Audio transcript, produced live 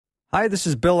Hi, this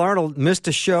is Bill Arnold. Missed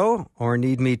a show or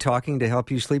need me talking to help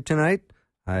you sleep tonight?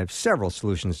 I have several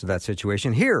solutions to that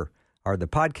situation. Here are the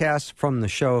podcasts from the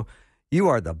show. You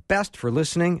are the best for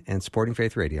listening and supporting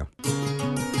Faith Radio.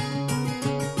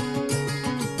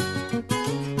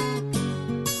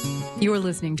 You're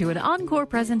listening to an encore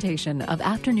presentation of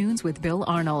Afternoons with Bill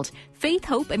Arnold. Faith,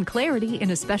 hope, and clarity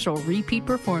in a special repeat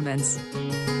performance.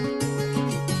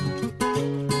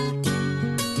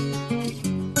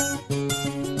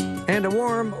 And a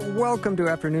warm welcome to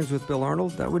Afternoons with Bill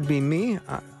Arnold. That would be me.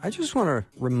 I just want to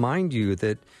remind you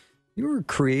that you were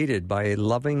created by a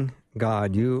loving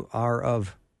God. You are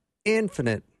of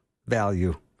infinite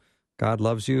value. God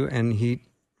loves you, and He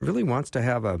really wants to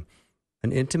have an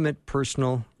intimate,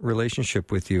 personal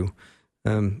relationship with you.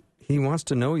 He wants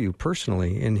to know you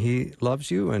personally, and He loves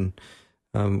you. And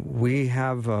we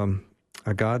have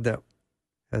a God that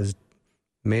has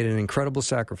made an incredible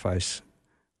sacrifice,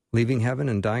 leaving heaven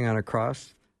and dying on a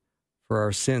cross for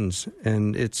our sins.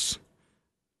 And it's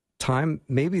time,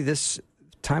 maybe this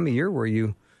time of year where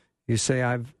you say,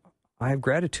 I have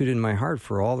gratitude in my heart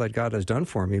for all that God has done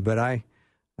for me, but I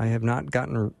have not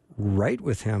gotten right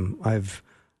with Him. I've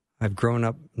grown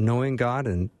up knowing God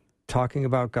and talking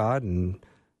about God and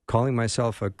calling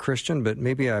myself a Christian, but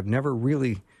maybe I've never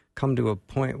really come to a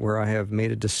point where I have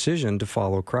made a decision to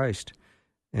follow Christ.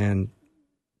 And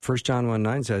 1 John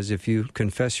 1:9 says, if you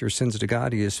confess your sins to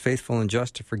God, He is faithful and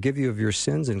just to forgive you of your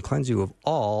sins and cleanse you of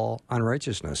all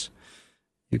unrighteousness.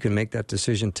 You can make that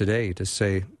decision today to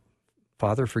say,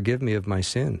 Father, forgive me of my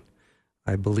sin.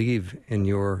 I believe in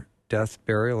your death,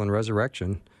 burial, and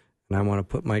resurrection, and I want to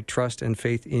put my trust and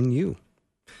faith in you.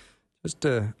 Just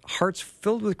hearts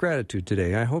filled with gratitude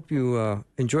today. I hope you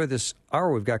enjoy this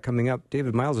hour we've got coming up.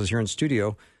 David Myles is here in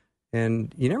studio.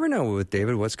 And you never know with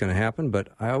David what's going to happen, but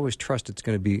I always trust it's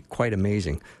going to be quite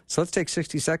amazing. So let's take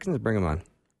 60 seconds and bring him on.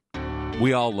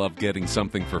 We all love getting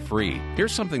something for free.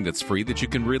 Here's something that's free that you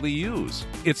can really use.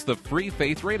 It's the free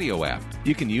Faith Radio app.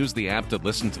 You can use the app to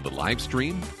listen to the live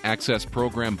stream, access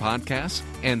program podcasts,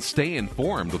 and stay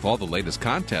informed with all the latest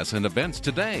contests and events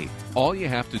today. All you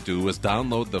have to do is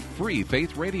download the free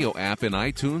Faith Radio app in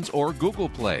iTunes or Google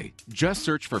Play. Just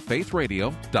search for Faith Radio,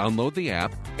 download the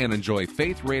app, and enjoy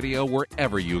Faith Radio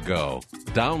wherever you go.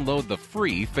 Download the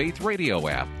free Faith Radio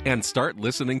app and start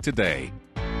listening today.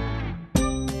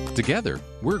 Together,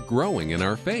 we're growing in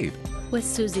our faith. With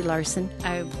Susie Larson,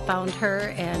 I found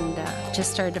her and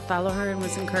just started to follow her and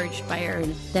was encouraged by her.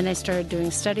 And then I started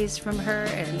doing studies from her,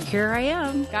 and here I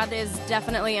am. God is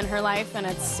definitely in her life, and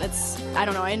it's I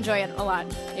don't know, I enjoy it a lot.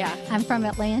 Yeah. I'm from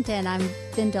Atlanta, and I've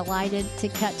been delighted to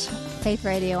catch Faith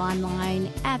Radio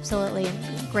online. Absolutely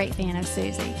a great fan of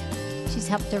Susie. She's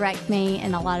helped direct me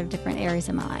in a lot of different areas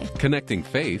of my life. Connecting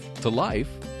faith to life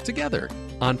together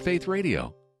on Faith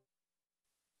Radio.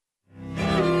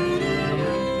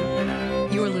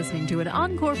 You're listening to an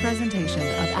encore presentation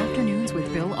of Afternoons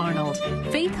with Bill Arnold.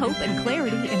 Faith, hope, and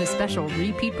clarity in a special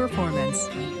repeat performance.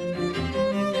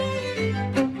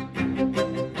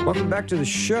 Welcome back to the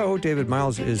show. David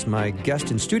Myles is my guest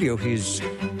in studio. He's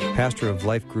pastor of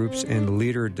life groups and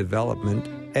leader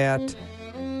development at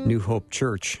New Hope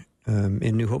Church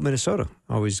in New Hope, Minnesota.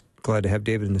 Always glad to have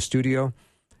David in the studio.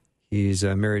 He's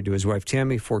married to his wife,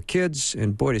 Tammy, 4 kids,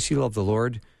 and boy, does he love the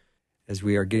Lord as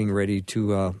we are getting ready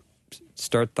to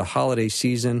start the holiday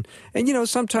season. And, you know,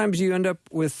 sometimes you end up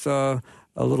with a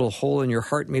little hole in your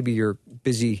heart. Maybe you're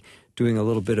busy doing a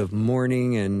little bit of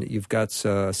mourning, and you've got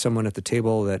someone at the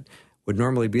table that would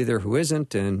normally be there who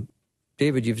isn't. And,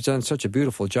 David, you've done such a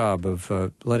beautiful job of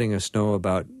letting us know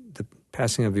about the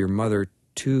passing of your mother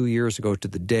 2 years ago to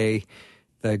the day.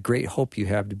 The great hope you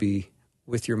have to be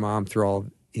with your mom through all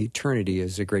eternity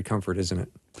is a great comfort, isn't it?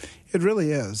 It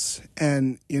really is.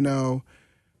 And, you know,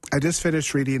 I just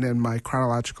finished reading in my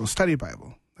chronological study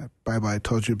Bible, that Bible I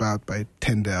told you about by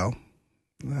Tyndale,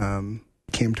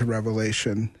 came to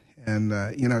Revelation. And,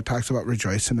 you know, it talks about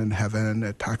rejoicing in heaven.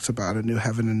 It talks about a new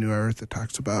heaven and new earth. It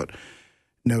talks about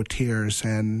no tears.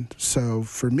 And so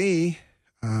for me,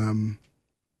 2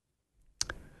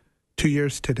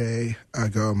 years today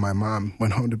ago, my mom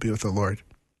went home to be with the Lord.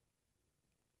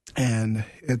 And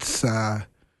it's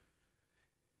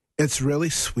really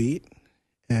sweet,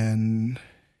 and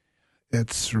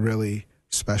it's really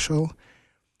special.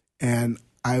 And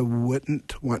I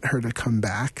wouldn't want her to come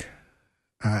back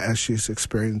as she's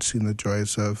experiencing the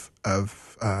joys of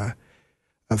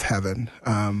heaven.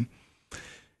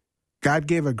 God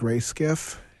gave a grace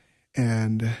gift,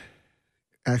 and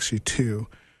actually 2.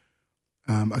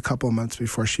 A couple of months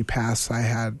before she passed, I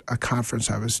had a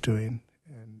conference I was doing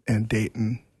in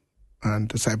Dayton on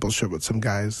discipleship with some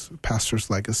guys, Pastor's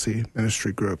Legacy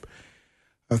Ministry Group.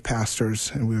 of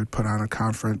pastors, and we would put on a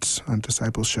conference on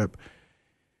discipleship.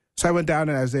 So I went down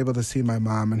and I was able to see my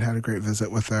mom and had a great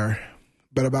visit with her.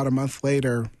 But about a month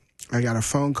later, I got a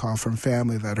phone call from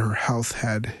family that her health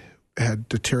had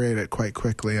deteriorated quite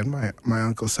quickly, and my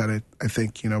uncle said, I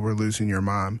think, we're losing your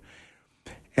mom.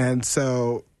 And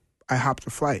so I hopped a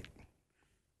flight.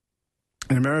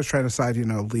 And I remember I was trying to decide,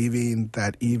 leaving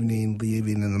that evening,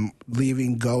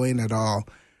 going at all,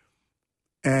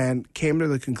 and came to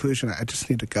the conclusion I just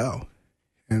need to go.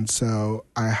 And so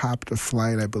I hopped a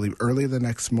flight, I believe, early the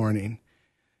next morning.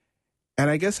 And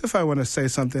I guess if I want to say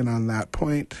something on that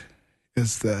point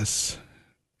is this.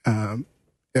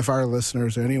 If our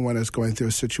listeners or anyone is going through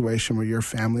a situation where your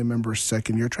family member is sick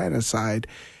and you're trying to decide,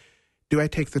 do I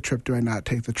take the trip, do I not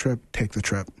take the trip? Take the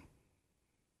trip.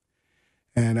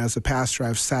 And as a pastor,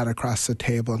 I've sat across the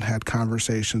table and had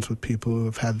conversations with people who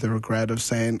have had the regret of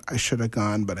saying, I should have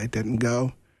gone, but I didn't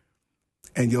go.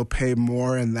 And you'll pay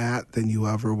more in that than you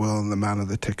ever will in the amount of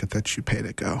the ticket that you pay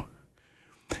to go.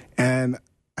 And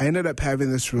I ended up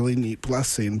having this really neat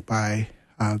blessing by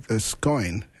this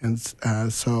going. And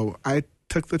so I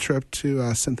took the trip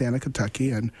to Cynthiana, Kentucky,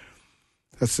 and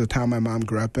that's the town my mom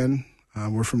grew up in.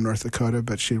 We're from North Dakota,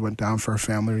 but she went down for a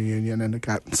family reunion and had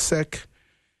gotten sick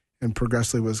and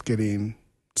progressively was getting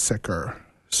sicker.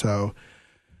 So,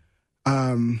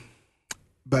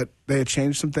 but they had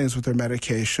changed some things with her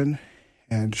medication,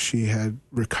 and she had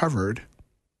recovered.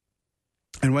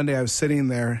 And one day I was sitting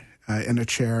there in a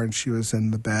chair, and she was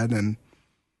in the bed, and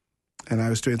I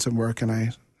was doing some work, and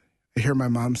I hear my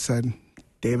mom said,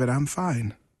 David, I'm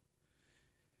fine.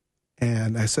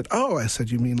 And I said,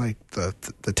 you mean like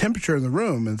the temperature in the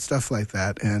room and stuff like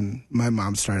that? And my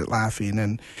mom started laughing.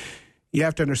 And you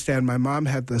have to understand, my mom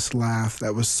had this laugh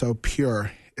that was so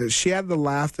pure. She had the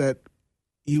laugh that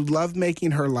you loved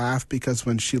making her laugh because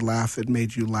when she laughed, it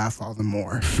made you laugh all the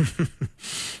more.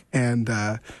 And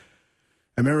I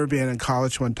remember being in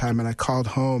college one time, and I called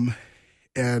home,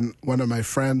 and one of my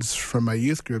friends from my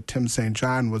youth group, Tim St.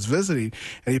 John, was visiting,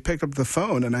 and he picked up the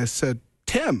phone, and I said,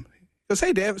 Tim. He goes,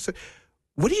 hey, Dave. I said,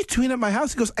 what are you doing at my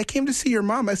house? He goes, I came to see your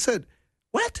mom. I said,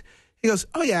 what? He goes,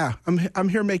 oh, yeah, I'm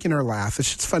here making her laugh.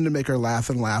 It's just fun to make her laugh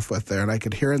and laugh with her. And I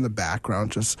could hear in the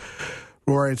background just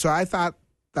roaring. So I thought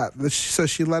so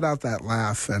she let out that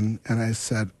laugh, and I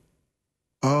said,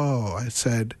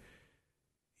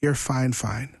 you're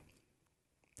fine.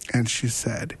 And she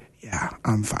said, yeah,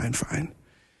 I'm fine.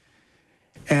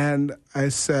 And I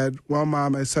said, well,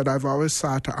 Mom, I've always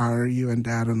sought to honor you and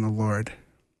Dad and the Lord.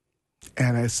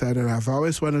 And I said, and I've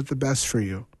always wanted the best for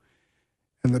you.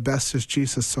 And the best is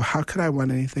Jesus. So how could I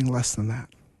want anything less than that?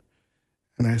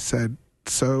 And I said,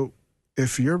 so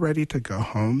if you're ready to go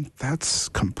home, that's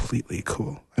completely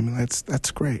cool. I mean,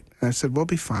 that's great. And I said, we'll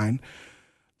be fine.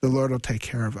 The Lord will take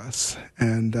care of us.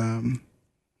 And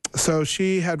so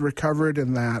she had recovered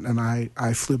in that, and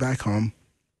I flew back home.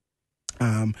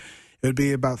 It would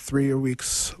be about 3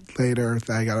 weeks later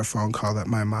that I got a phone call that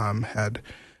my mom had,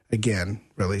 again,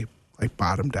 really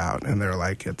bottomed out, and they're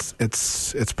like,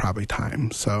 it's probably time.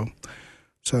 So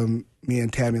me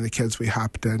and Tammy, the kids, we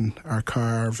hopped in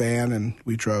our van, and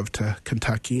we drove to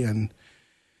Kentucky, and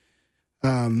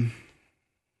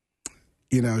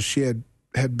she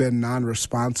had been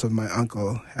non-responsive. My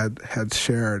uncle had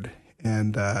shared,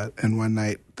 and one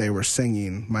night they were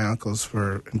singing. My uncles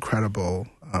were incredible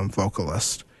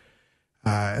vocalists,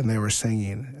 and they were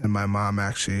singing, and my mom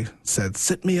actually said,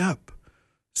 sit me up.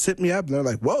 And they're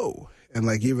like, whoa. And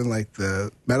even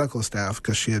the medical staff,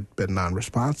 because she had been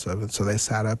non-responsive. And so they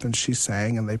sat up and she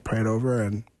sang and they prayed over her,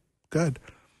 and good.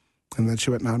 And then she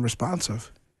went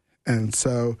non-responsive. And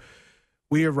so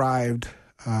we arrived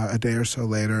a day or so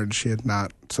later, and she had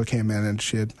not, so came in and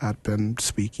she had not been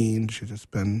speaking. She'd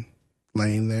just been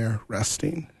laying there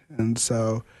resting. And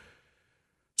so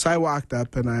I walked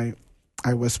up and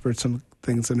I whispered some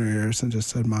things in her ears and just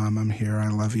said, Mom, I'm here. I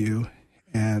love you.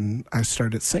 And I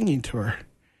started singing to her.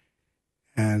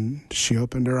 And she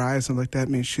opened her eyes and looked at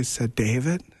me. She said,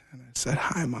 David? And I said,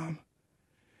 hi, Mom.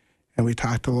 And we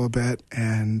talked a little bit,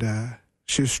 and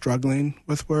she was struggling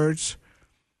with words,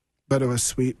 but it was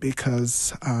sweet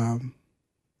because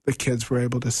the kids were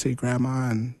able to see Grandma,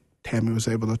 and Tammy was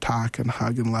able to talk and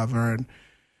hug and love her, and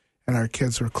our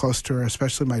kids were close to her,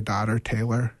 especially my daughter,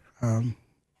 Taylor,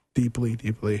 deeply,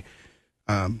 deeply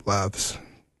loves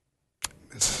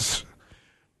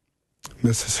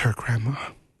misses her grandma.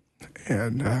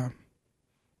 And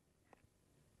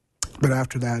but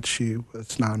after that, she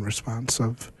was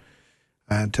non-responsive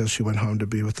until she went home to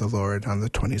be with the Lord on the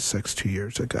 26th, 2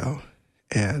 years ago.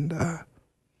 And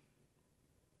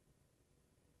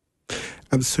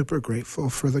I'm super grateful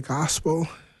for the gospel.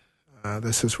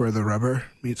 This is where the rubber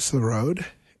meets the road,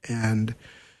 and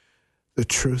the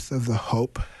truth of the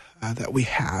hope that we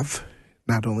have,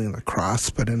 not only in the cross,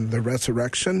 but in the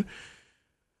resurrection.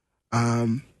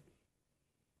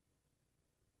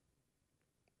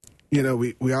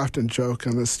 We often joke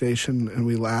on the station and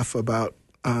we laugh about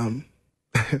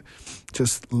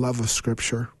just love of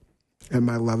Scripture, and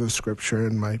my love of Scripture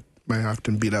and my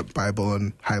often beat up Bible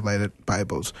and highlighted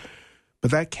Bibles.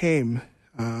 But that came,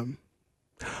 a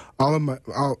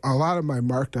lot of my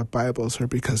marked up Bibles are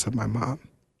because of my mom.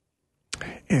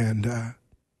 And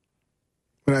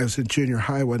when I was in junior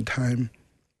high one time,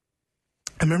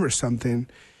 I remember something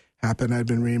happened. I'd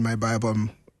been reading my Bible and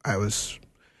I was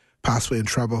possibly in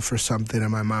trouble for something,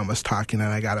 and my mom was talking, and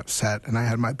I got upset, and I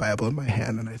had my Bible in my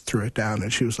hand, and I threw it down,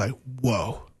 and she was like,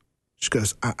 whoa. She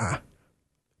goes,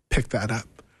 pick that up.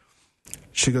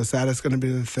 She goes, that is going to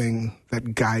be the thing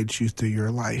that guides you through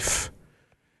your life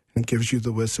and gives you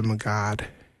the wisdom of God,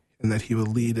 and that he will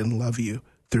lead and love you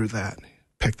through that.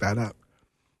 Pick that up.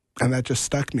 And that just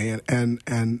stuck me,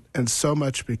 and so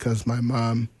much because my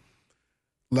mom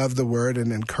loved the word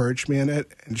and encouraged me in it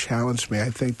and challenged me. I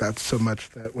think that's so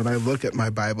much that when I look at my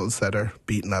Bibles that are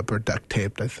beaten up or duct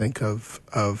taped, I think of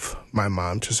my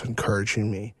mom just encouraging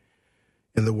me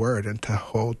in the word and to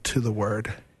hold to the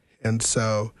word. And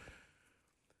so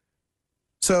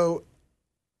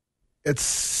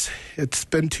it's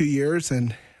been 2 years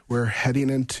and we're heading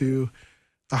into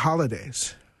the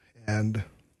holidays. And,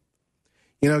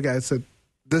 guys,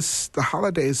 the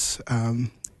holidays,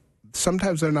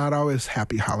 sometimes they're not always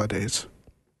happy holidays.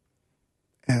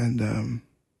 And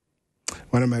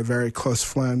one of my very close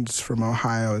friends from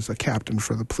Ohio is a captain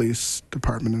for the police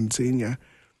department in Xenia.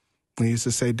 And he used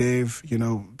to say, Dave,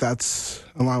 that's,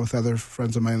 along with other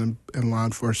friends of mine in law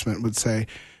enforcement, would say,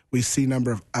 we see a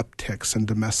number of upticks in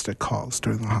domestic calls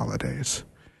during the holidays.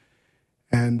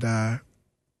 And,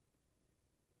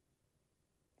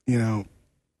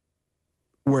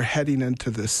 we're heading into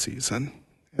this season.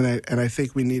 And I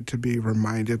think we need to be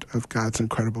reminded of God's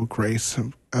incredible grace,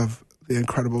 of the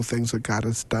incredible things that God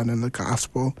has done in the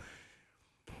gospel.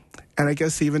 And I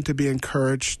guess even to be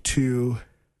encouraged to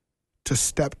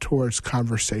step towards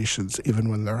conversations even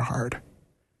when they're hard.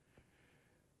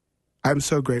 I'm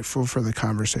so grateful for the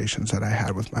conversations that I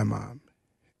had with my mom.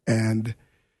 And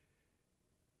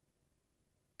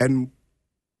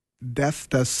death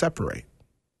does separate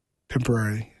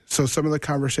temporarily. So some of the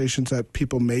conversations that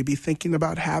people may be thinking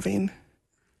about having,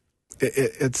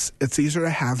 it's easier to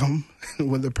have them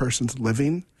when the person's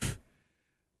living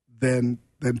than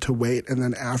to wait and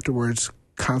then afterwards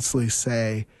constantly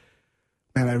say,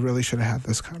 man, I really should have had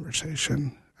this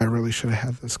conversation. I really should have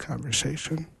had this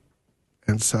conversation.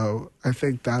 And so I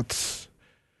think that's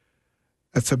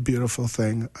a beautiful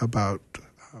thing about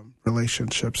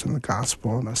relationships in the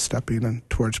gospel and us stepping in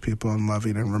towards people and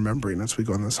loving and remembering as we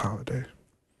go on this holiday.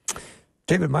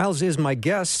 David Myles is my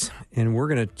guest, and we're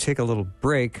going to take a little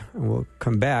break. We'll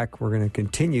come back. We're going to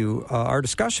continue our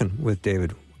discussion with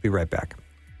David. We'll be right back.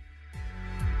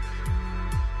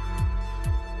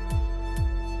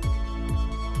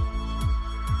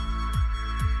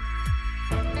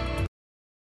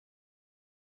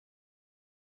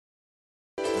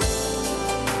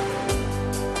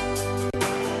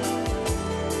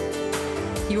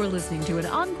 You're listening to an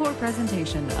Encore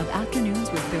presentation of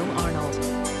Afternoons with Bill Arnold.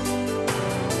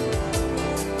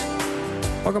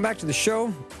 Welcome back to the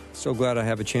show. So glad I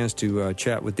have a chance to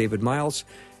chat with David Myles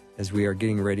as we are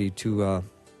getting ready to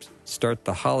start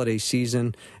the holiday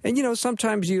season. And,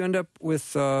 sometimes you end up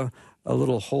with a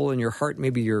little hole in your heart.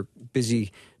 Maybe you're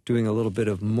busy doing a little bit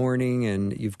of mourning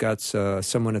and you've got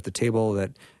someone at the table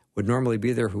that would normally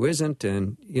be there who isn't.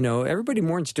 And, everybody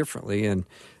mourns differently. And,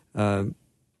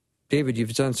 David,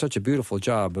 you've done such a beautiful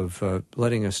job of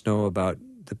letting us know about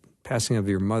the passing of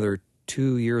your mother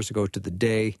 2 years ago to the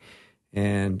day.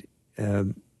 And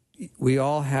we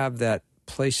all have that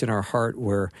place in our heart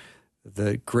where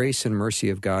the grace and mercy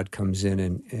of God comes in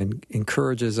and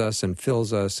encourages us and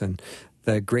fills us. And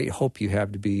the great hope you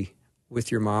have to be with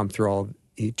your mom through all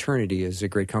eternity is a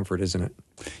great comfort, isn't it?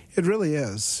 It really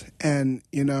is. And,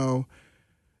 I'm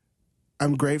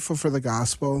grateful for the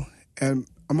gospel. And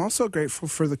I'm also grateful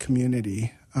for the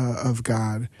community of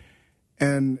God.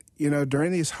 And,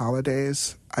 during these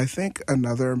holidays, I think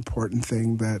another important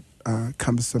thing that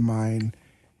comes to mind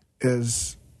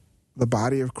is the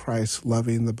body of Christ,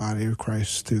 loving the body of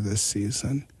Christ through this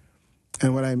season.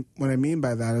 And what I mean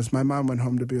by that is my mom went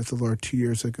home to be with the Lord 2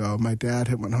 years ago. My dad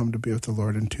had went home to be with the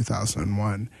Lord in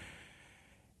 2001.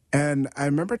 And I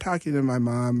remember talking to my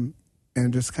mom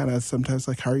and just kind of sometimes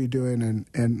like, how are you doing?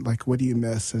 And like, what do you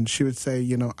miss? And she would say,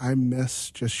 I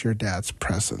miss just your dad's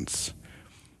presence.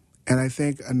 And I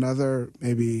think another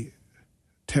maybe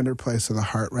tender place of the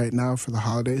heart right now for the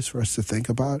holidays for us to think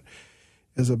about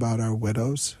is about our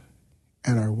widows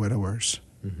and our widowers.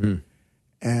 Mm-hmm.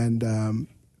 And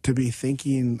to be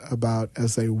thinking about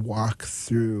as they walk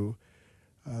through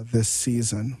this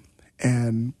season.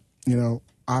 And,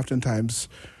 oftentimes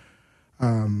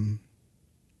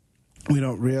we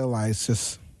don't realize,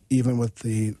 just even with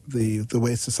the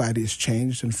way society has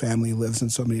changed and family lives in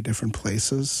so many different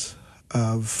places,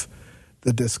 of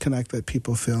the disconnect that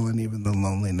people feel and even the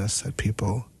loneliness that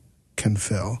people can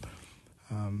feel.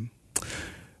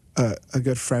 A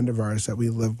good friend of ours that we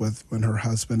lived with when her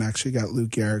husband actually got Lou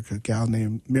Gehrig, a gal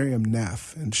named Miriam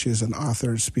Neff, and she's an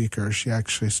author and speaker. She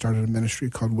actually started a ministry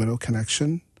called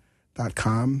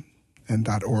widowconnection.com and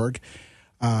 .org,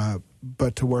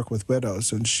 but to work with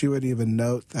widows. And she would even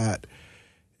note that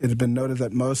it had been noted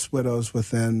that most widows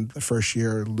within the first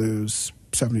year lose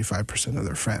 75% of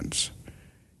their friends.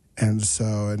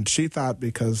 And she thought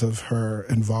because of her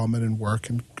involvement in work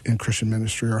in Christian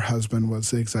ministry, her husband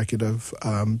was the executive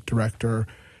director,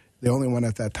 the only one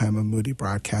at that time of Moody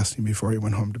Broadcasting before he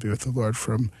went home to be with the Lord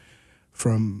from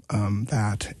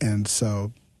that. And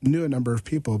so knew a number of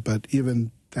people, but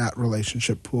even that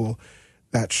relationship pool,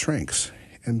 that shrinks.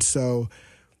 And so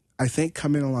I think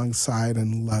coming alongside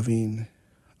and loving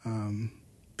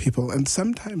people, and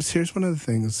sometimes here's one of the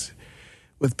things,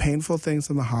 with painful things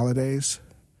in the holidays,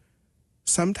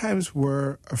 sometimes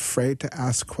we're afraid to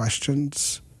ask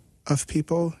questions of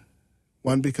people.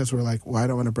 One, because we're like, well, I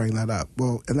don't want to bring that up.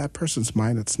 Well, in that person's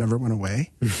mind, it's never went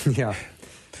away. Yeah.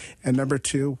 And number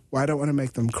two, well, I don't want to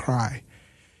make them cry,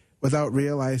 without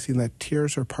realizing that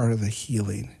tears are part of the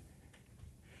healing.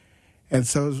 And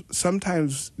so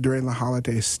sometimes during the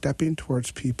holidays, stepping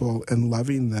towards people and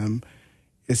loving them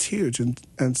is huge.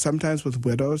 And sometimes with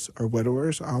widows or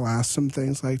widowers, I'll ask them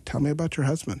things like, tell me about your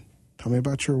husband. Tell me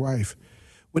about your wife.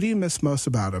 What do you miss most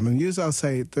about them? And usually I'll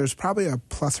say, there's probably a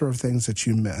plethora of things that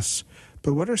you miss,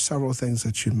 but what are several things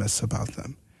that you miss about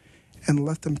them? And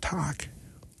let them talk.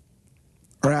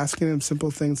 Or asking them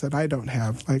simple things that I don't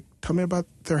have, like, tell me about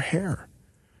their hair.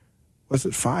 Was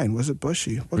it fine? Was it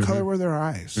bushy? What color were their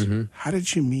eyes? Mm-hmm. How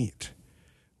did you meet?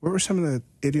 What were some of the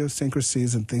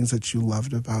idiosyncrasies and things that you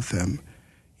loved about them?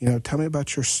 Tell me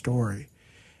about your story.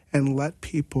 And let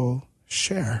people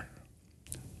share.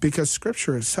 Because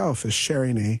Scripture itself is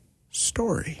sharing a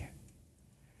story.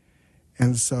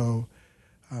 And so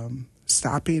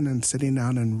stopping and sitting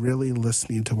down and really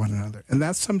listening to one another. And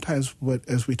that's sometimes what,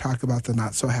 as we talk about the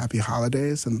not-so-happy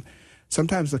holidays, and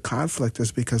sometimes the conflict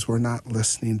is because we're not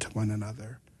listening to one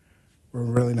another. We're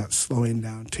really not slowing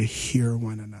down to hear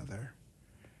one another.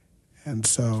 And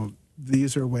so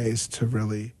these are ways to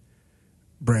really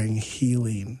bring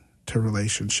healing to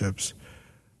relationships.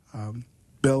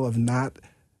 Bill, of not...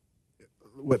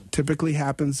 What typically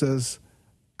happens is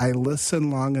I listen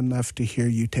long enough to hear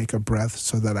you take a breath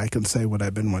so that I can say what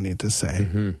I've been wanting to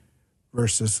say,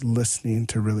 versus listening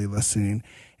to really listening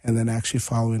and then actually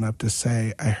following up to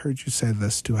say, I heard you say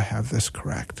this. Do I have this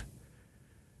correct?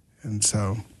 And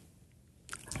so...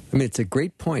 it's a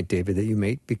great point, David, that you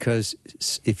make, because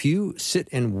if you sit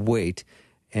and wait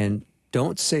and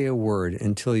don't say a word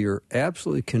until you're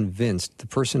absolutely convinced the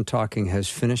person talking has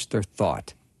finished their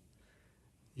thought,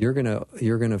 you're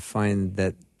gonna find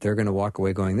that they're gonna walk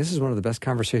away going, this is one of the best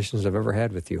conversations I've ever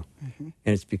had with you. Mm-hmm.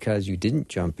 And it's because you didn't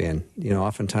jump in.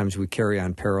 Oftentimes we carry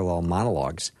on parallel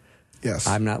monologues. Yes.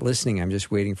 I'm not listening. I'm just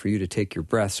waiting for you to take your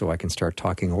breath so I can start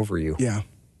talking over you. Yeah.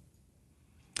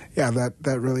 Yeah,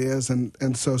 that really is.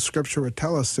 And so Scripture would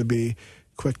tell us to be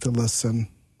quick to listen,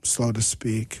 slow to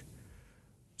speak,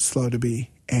 slow to be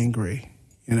angry,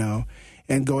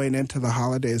 and going into the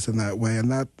holidays in that way.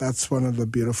 And that's one of the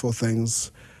beautiful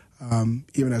things,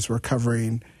 even as we're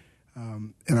covering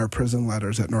in our prison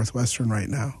letters at Northwestern right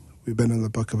now. We've been in the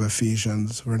book of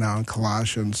Ephesians. We're now in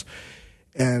Colossians.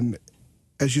 And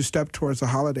as you step towards the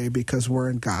holiday, because we're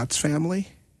in God's family,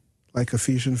 like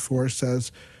Ephesians 4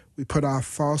 says, we put off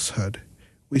falsehood.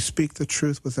 We speak the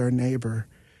truth with our neighbor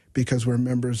because we're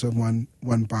members of one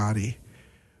body.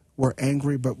 We're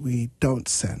angry, but we don't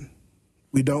sin.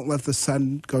 We don't let the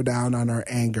sun go down on our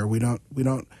anger. We don't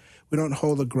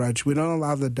hold a grudge. We don't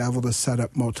allow the devil to set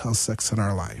up Motel 6 in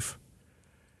our life.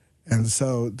 And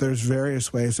so there's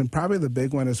various ways, and probably the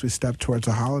big one as we step towards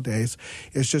the holidays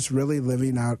is just really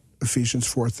living out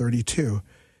Ephesians 4:32.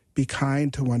 Be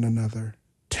kind to one another,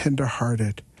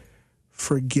 tender-hearted,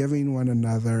 forgiving one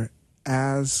another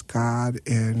as God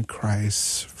in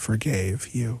Christ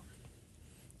forgave you.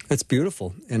 That's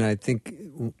beautiful. And I think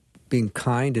being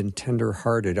kind and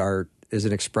tender-hearted is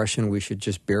an expression we should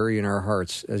just bury in our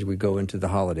hearts as we go into the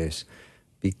holidays.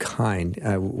 Be kind.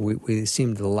 We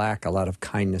seem to lack a lot of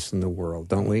kindness in the world,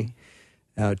 don't we?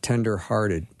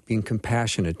 Tender-hearted, being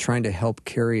compassionate, trying to help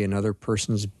carry another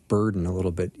person's burden a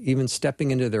little bit, even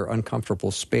stepping into their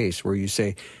uncomfortable space where you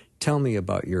say, tell me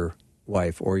about your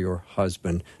wife or your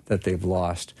husband that they've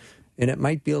lost. And it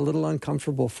might be a little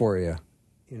uncomfortable for you.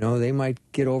 You know, they might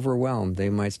get overwhelmed. They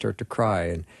might start to cry.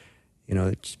 And, you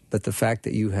know, but the fact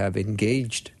that you have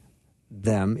engaged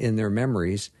them in their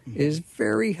memories is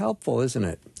very helpful, isn't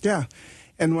it? Yeah.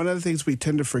 And one of the things we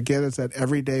tend to forget is that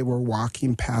every day we're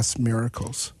walking past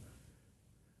miracles.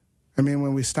 I mean,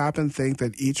 when we stop and think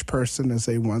that each person is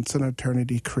a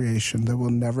once-in-eternity creation, there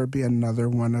will never be another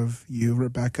one of you,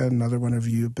 Rebecca, another one of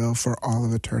you, Bill, for all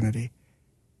of eternity.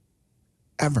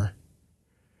 Ever.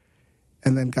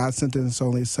 And then God sent in His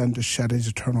only Son to shed His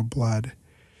eternal blood.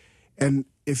 And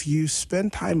if you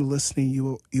spend time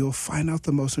listening, you'll find out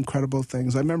the most incredible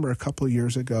things. I remember a couple of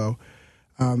years ago,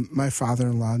 my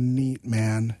father-in-law, neat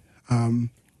man,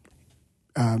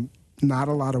 not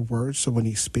a lot of words, so when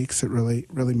he speaks, it really,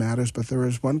 really matters. But there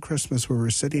was one Christmas where we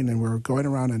were sitting and we were going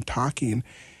around and talking,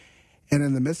 and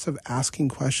in the midst of asking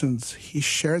questions, he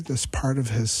shared this part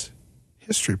of his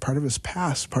history, part of his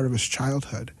past, part of his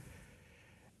childhood.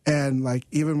 And like,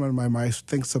 even when my wife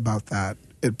thinks about that,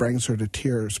 it brings her to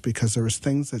tears, because there was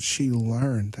things that she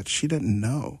learned that she didn't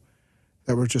know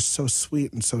that were just so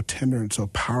sweet and so tender and so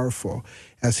powerful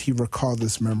as he recalled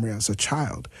this memory as a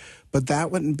child. But that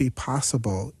wouldn't be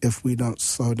possible if we don't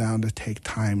slow down to take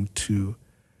time to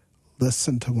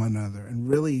listen to one another and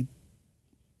really,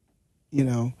 you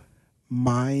know,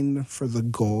 mine for the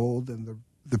gold and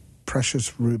the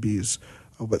precious rubies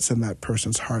of what's in that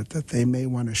person's heart that they may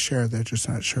want to share. They're just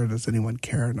not sure, does anyone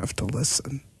care enough to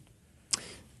listen?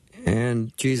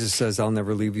 And Jesus says, I'll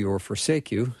never leave you or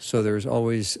forsake you. So there's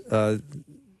always,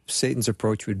 Satan's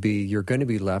approach would be, you're going to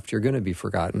be left, you're going to be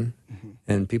forgotten. Mm-hmm.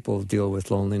 And people deal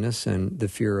with loneliness and the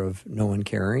fear of no one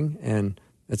caring. And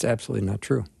it's absolutely not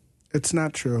true. It's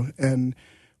not true. And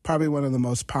probably one of the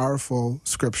most powerful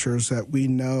scriptures that we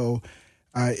know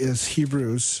is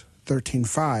Hebrews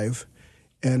 13:5.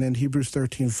 And in Hebrews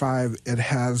 13:5, it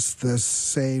has this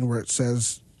saying where it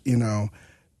says, you know,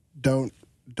 don't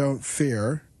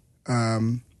fear.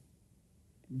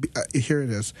 Here it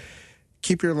is.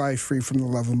 Keep your life free from the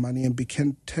love of money and be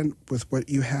content with what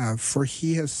you have. For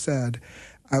He has said,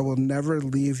 I will never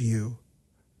leave you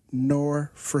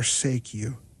nor forsake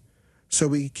you. So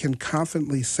we can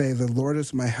confidently say, the Lord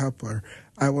is my helper.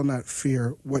 I will not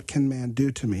fear. What can man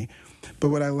do to me? But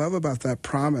what I love about that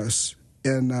promise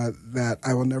in that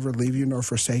I will never leave you nor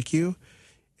forsake you,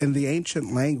 in the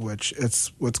ancient language,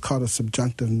 it's what's called a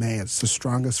subjunctive may. It's the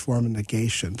strongest form of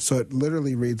negation. So it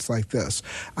literally reads like this.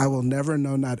 I will never,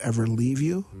 no, not ever leave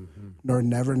you, nor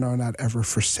never, no, not ever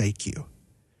forsake you.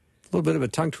 A little bit of a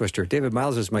tongue twister. David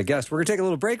Myles is my guest. We're going to take a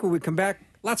little break. When we come back,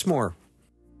 lots more.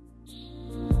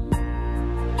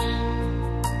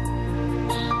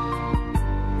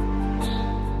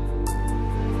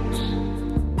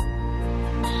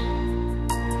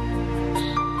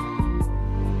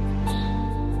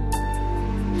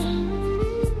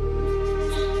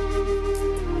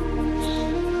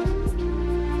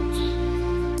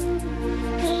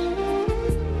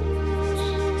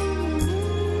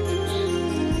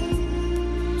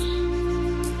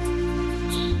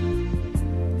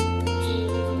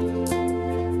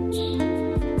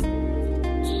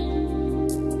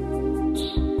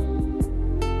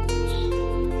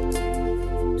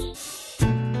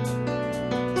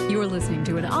 You're listening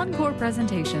to an Encore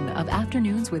presentation of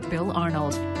Afternoons with Bill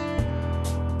Arnold.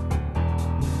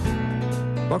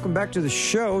 Welcome back to the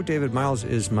show. David Myles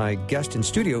is my guest in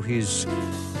studio. He's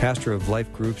pastor of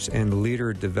life groups and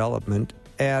leader development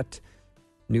at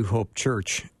New Hope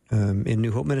Church in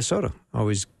New Hope, Minnesota.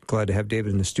 Always glad to have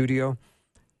David in the studio.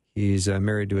 He's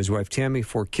married to his wife, Tammy,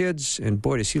 4 kids, and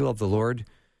boy, does he love the Lord.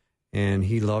 And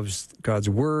he loves God's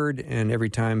Word, and every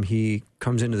time he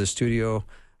comes into the studio,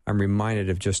 I'm reminded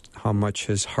of just how much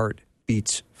his heart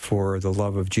beats for the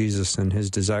love of Jesus and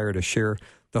his desire to share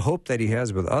the hope that he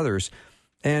has with others.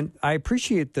 And I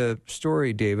appreciate the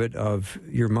story, David, of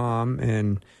your mom,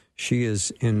 and she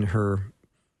is in her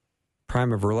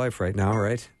prime of her life right now,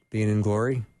 right? Being in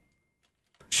glory?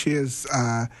 She is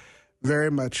very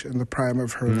much in the prime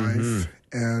of her life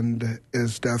and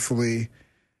is definitely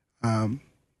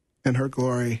in her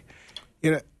glory.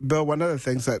 You know, Bill, one of the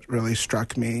things that really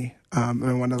struck me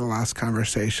in one of the last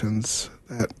conversations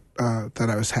that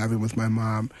I was having with my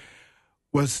mom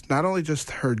was not only just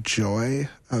her joy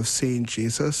of seeing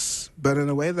Jesus, but in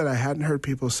a way that I hadn't heard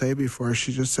people say before.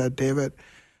 She just said, David,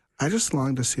 I just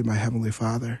long to see my Heavenly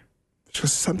Father.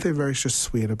 Just something very just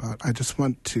sweet about, I just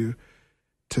want to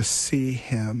see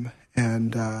him.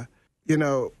 And,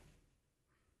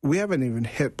 we haven't even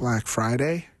hit Black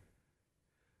Friday,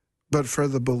 but for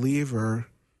the believer,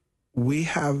 we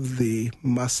have the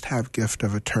must-have gift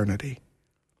of eternity.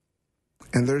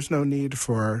 And there's no need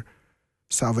for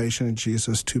Salvation in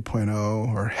Jesus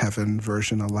 2.0 or Heaven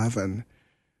version 11.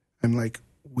 I'm like,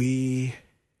 we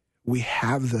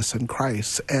have this in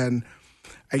Christ. And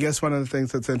I guess one of the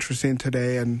things that's interesting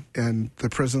today in the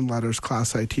prison letters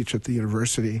class I teach at the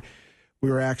university,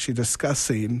 we were actually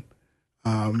discussing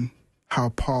how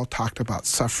Paul talked about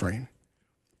suffering.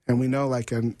 And we know,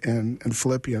 like in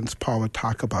Philippians, Paul would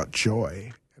talk about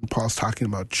joy. And Paul's talking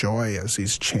about joy as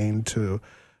he's chained to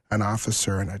an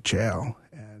officer in a jail.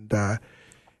 And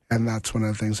that's one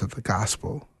of the things that the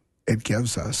gospel, it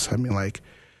gives us. I mean, like,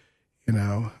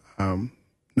 no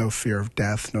fear of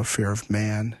death, no fear of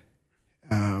man.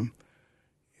 The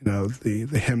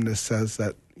hymnist says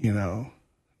that, no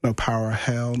power of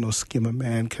hell, no scheme of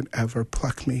man can ever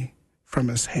pluck me from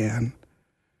his hand.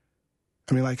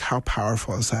 I mean, like, how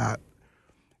powerful is that?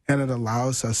 And it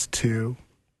allows us to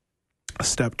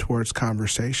step towards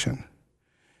conversation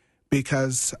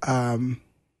because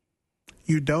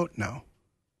you don't know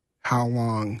how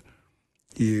long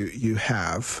you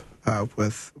have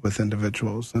with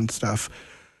individuals and stuff.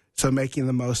 So making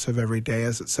the most of every day,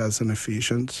 as it says in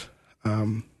Ephesians.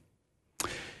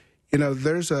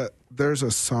 There's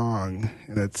a song,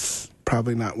 and it's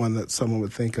probably not one that someone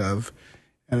would think of,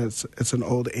 and it's an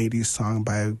old 80s song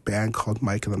by a band called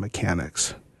Mike and the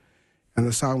Mechanics. And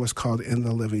the song was called In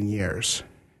the Living Years.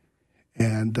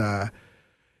 And,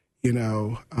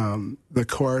 the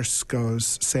chorus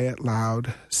goes, say it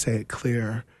loud, say it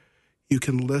clear. You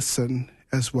can listen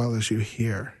as well as you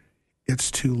hear. It's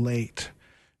too late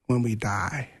when we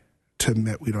die to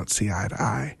admit we don't see eye to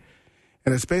eye.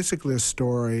 And it's basically a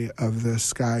story of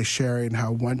this guy sharing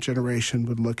how one generation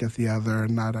would look at the other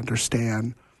and not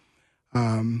understand.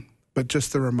 But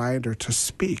just the reminder to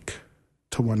speak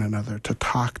to one another, to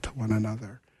talk to one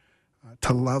another,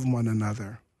 to love one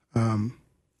another.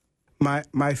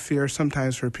 My fear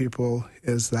sometimes for people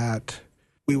is that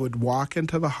we would walk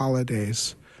into the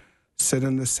holidays, sit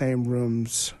in the same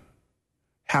rooms,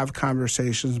 have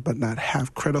conversations, but not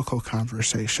have critical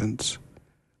conversations,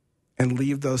 and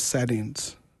leave those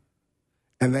settings,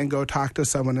 and then go talk to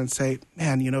someone and say,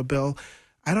 man, Bill,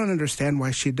 I don't understand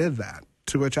why she did that.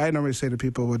 To which I normally say to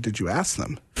people, well, did you ask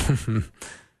them?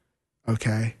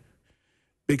 Okay?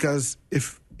 Because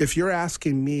if you're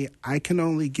asking me, I can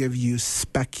only give you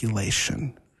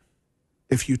speculation.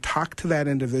 If you talk to that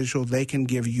individual, they can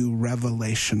give you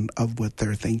revelation of what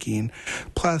they're thinking.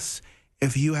 Plus,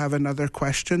 if you have another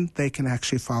question, they can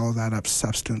actually follow that up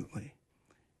substantively.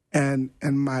 And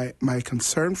my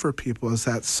concern for people is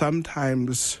that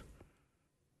sometimes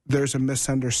there's a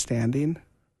misunderstanding,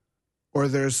 or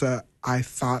there's a, I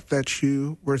thought that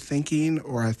you were thinking,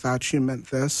 or I thought you meant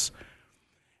this,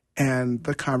 and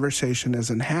the conversation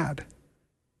isn't had.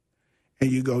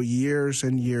 And you go years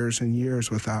and years and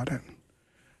years without it.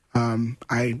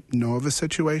 I know of a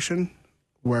situation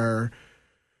where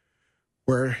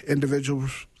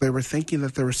individuals, they were thinking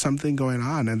that there was something going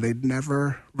on, and they'd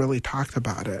never really talked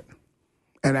about it.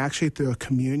 And actually, through a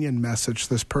communion message,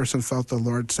 this person felt the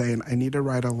Lord saying, I need to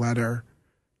write a letter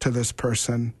to this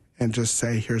person and just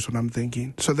say, here's what I'm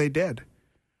thinking. So they did.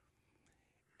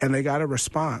 And they got a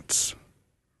response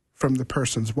from the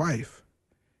person's wife.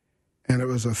 And it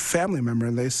was a family member,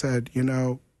 and they said,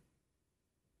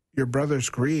 your brother's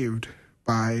grieved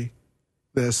by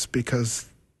this because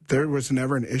there was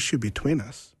never an issue between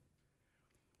us.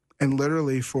 And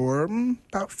literally for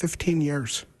about 15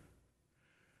 years,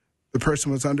 the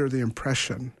person was under the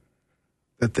impression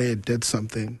that they had did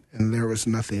something and there was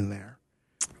nothing there.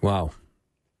 Wow.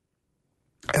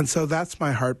 And so that's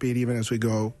my heartbeat, even as we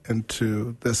go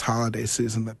into this holiday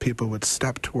season, that people would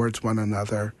step towards one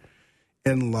another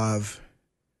in love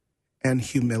and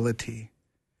humility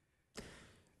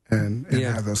and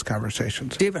have those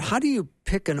conversations. David, how do you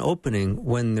pick an opening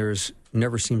when there's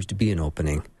never seems to be an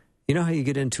opening? You know how you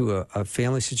get into a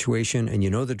family situation and you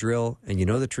know the drill and you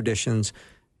know the traditions,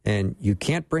 and you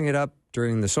can't bring it up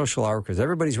during the social hour because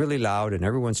everybody's really loud and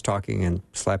everyone's talking and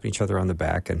slapping each other on the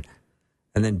back, and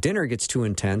then dinner gets too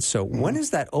intense. So when is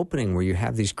that opening where you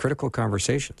have these critical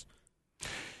conversations?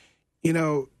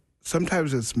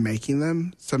 Sometimes it's making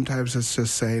them. Sometimes it's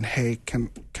just saying, hey,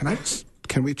 can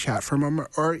we chat for a moment?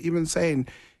 Or even saying,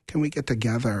 can we get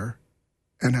together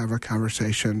and have a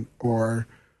conversation, or,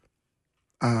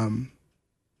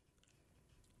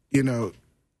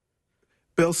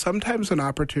 Bill, sometimes an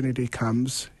opportunity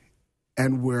comes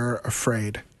and we're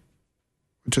afraid,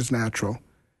 which is natural.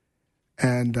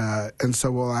 And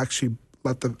so we'll actually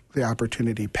let the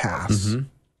opportunity pass.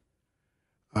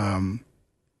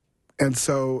 And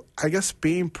so I guess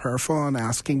being prayerful and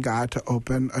asking God to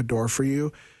open a door for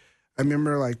you. I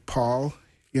remember like Paul,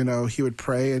 he would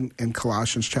pray in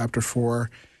Colossians chapter 4,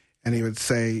 and he would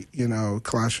say,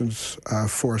 Colossians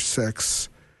 4:6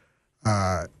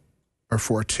 or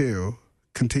 4:2,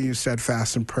 continue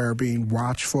steadfast in prayer, being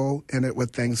watchful in it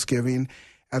with thanksgiving.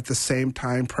 At the same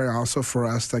time, pray also for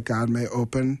us that God may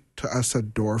open to us a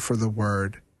door for the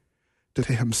word to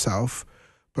himself,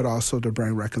 but also to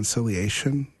bring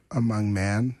reconciliation among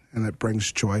man, and it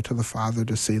brings joy to the Father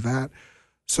to see that.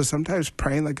 So sometimes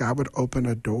praying that God would open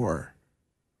a door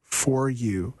for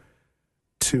you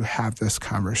to have this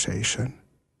conversation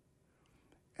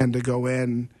and to go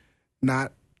in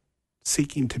not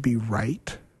seeking to be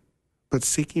right, but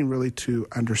seeking really to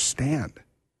understand.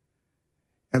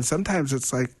 And sometimes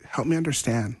it's like, help me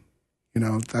understand.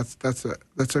 That's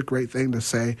a great thing to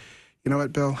say. You know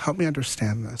what, Bill, help me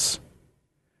understand this.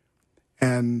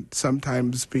 And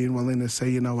sometimes being willing to say,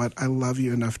 you know what, I love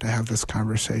you enough to have this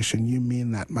conversation. You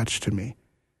mean that much to me.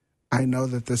 I know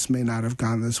that this may not have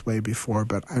gone this way before,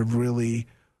 but I really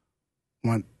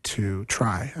want to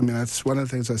try. I mean, that's one of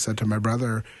the things I said to my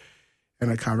brother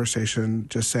in a conversation,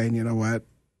 just saying, you know what,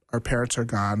 our parents are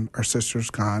gone, our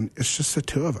sister's gone. It's just the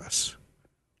two of us.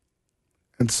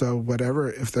 And so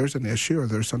if there's an issue or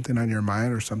there's something on your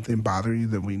mind or something bothering you,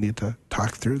 then we need to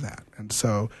talk through that. And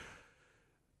so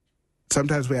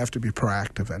sometimes we have to be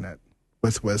proactive in it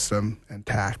with wisdom and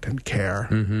tact and care.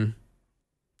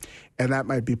 And that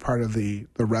might be part of the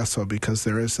wrestle, because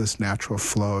there is this natural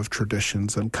flow of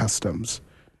traditions and customs.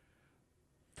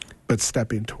 But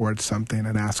stepping towards something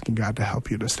and asking God to help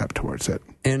you to step towards it.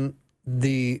 And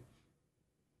the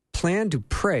plan to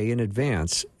pray in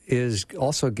advance is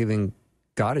also giving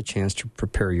God a chance to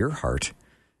prepare your heart,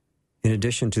 in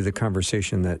addition to the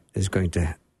conversation that is going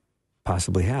to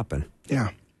possibly happen.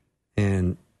 Yeah.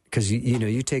 And because,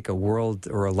 you take a world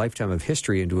or a lifetime of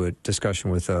history into a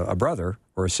discussion with a brother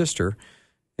or a sister,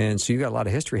 and so you got a lot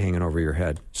of history hanging over your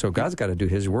head. So God's got to do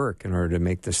his work in order to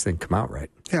make this thing come out right.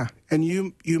 Yeah. And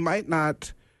you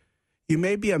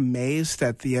may be amazed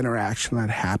at the interaction that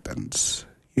happens.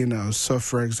 So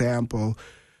for example,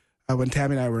 when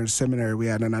Tammy and I were in seminary, we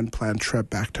had an unplanned trip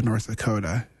back to North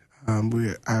Dakota.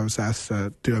 I was asked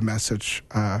to do a message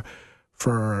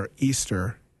for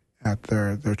Easter at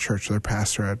their church. Their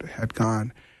pastor had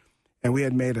gone. And we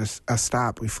had made a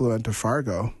stop. We flew into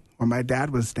Fargo. Well, my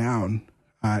dad was down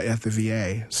at the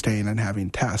VA, staying and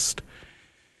having tests.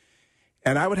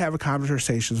 And I would have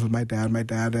conversations with my dad. My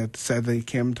dad had said that he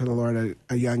came to the Lord at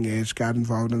a young age, got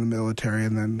involved in the military,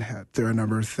 and then through a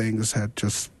number of things had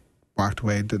just walked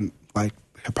away, didn't like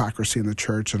hypocrisy in the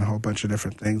church and a whole bunch of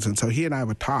different things. And so he and I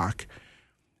would talk,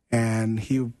 and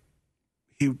he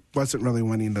wasn't really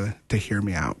wanting to hear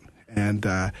me out. And,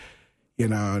 and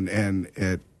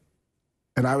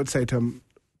I would say to him,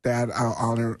 Dad,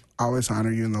 I'll always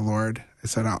honor you in the Lord. I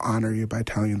said, I'll honor you by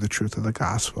telling you the truth of the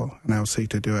gospel, and I will seek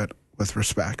to do it with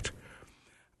respect.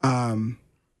 So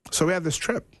we had this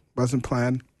trip, wasn't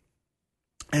planned.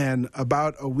 And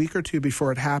about a week or two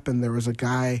before it happened, there was a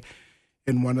guy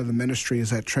in one of the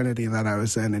ministries at Trinity that I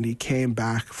was in, and he came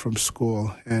back from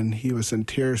school, and he was in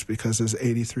tears because his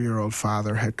 83-year-old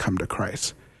father had come to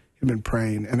Christ. He'd been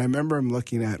praying. And I remember him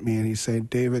looking at me, and he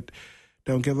said, David,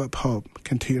 don't give up hope.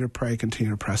 Continue to pray,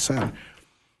 continue to press in.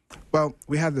 Well,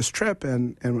 we had this trip,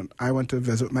 and I went to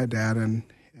visit my dad, and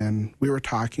we were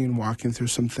walking through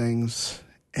some things,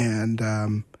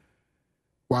 and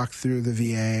walked through the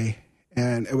VA,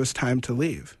 and it was time to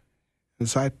leave. And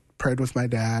so I prayed with my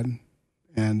dad,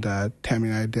 and Tammy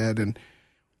and I did,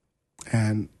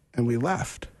 and we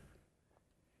left.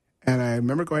 And I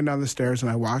remember going down the stairs,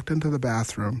 and I walked into the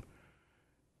bathroom,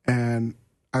 and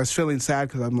I was feeling sad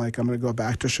because I'm like, I'm going to go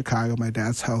back to Chicago. My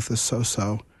dad's health is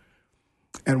so-so.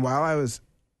 And while I was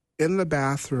in the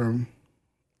bathroom,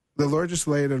 the Lord just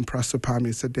laid and impressed upon me.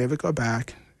 He said, David, go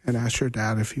back and ask your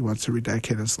dad if he wants to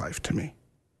rededicate his life to me.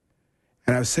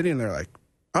 And I was sitting there like,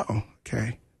 oh,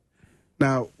 okay.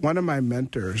 Now, one of my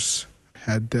mentors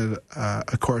did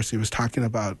a course. He was talking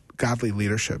about godly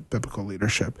leadership, biblical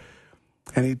leadership.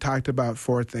 And he talked about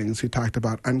 4 things. He talked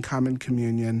about uncommon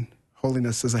communion,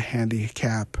 holiness as a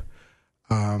handicap,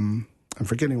 I'm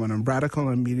forgetting one, radical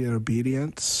and immediate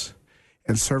obedience,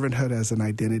 and servanthood as an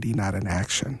identity, not an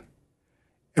action.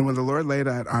 And when the Lord laid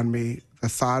that on me, the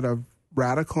thought of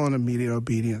radical and immediate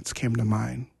obedience came to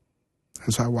mind.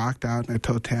 And so I walked out and I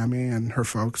told Tammy and her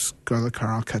folks, go to the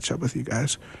car, I'll catch up with you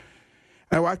guys.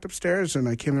 And I walked upstairs and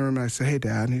I came in the room and I said, hey,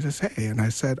 Dad. And he says, hey. And I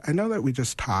said, I know that we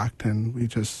just talked and we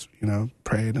just,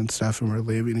 prayed and stuff and we're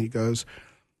leaving. And he goes,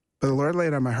 but the Lord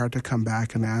laid on my heart to come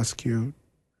back and ask you,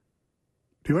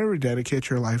 do you want to rededicate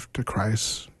your life to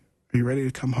Christ? Are you ready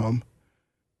to come home?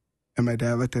 And my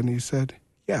dad looked at me and he said,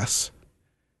 yes.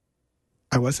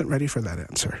 I wasn't ready for that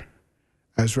answer.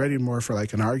 I was ready more for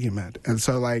like an argument. And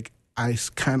so I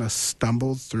kind of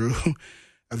stumbled through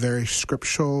a very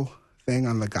scriptural thing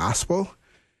on the gospel,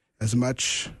 as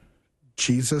much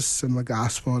Jesus in the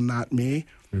gospel and not me.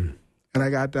 Mm. And I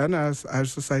got done. I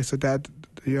said, Dad,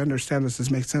 do you understand this?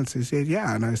 This makes sense. He said,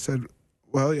 yeah. And I said,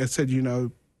 well,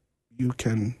 you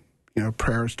can,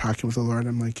 prayers, talking with the Lord.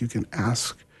 I'm like, you can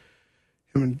ask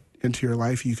him into your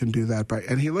life. You can do that.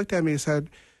 And he looked at me and said,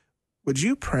 would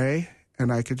you pray?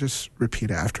 And I could just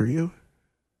repeat after you.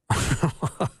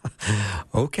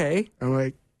 Okay. I'm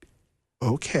like,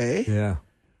 okay. Yeah.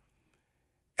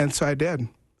 And so I did.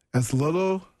 As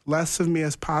little less of me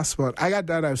as possible. I got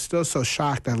done. I was still so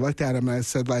shocked. I looked at him and I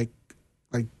said,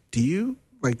 do you,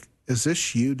 is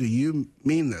this you? Do you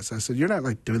mean this? I said, you're not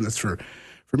doing this for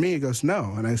me. He goes,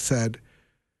 no. And I said,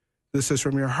 this is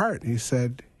from your heart. And he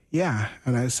said, yeah.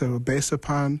 And I said, well, based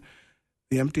upon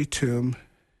the empty tomb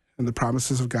and the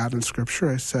promises of God in Scripture,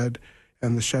 I said,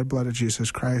 and the shed blood of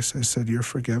Jesus Christ, I said, you're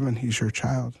forgiven. He's your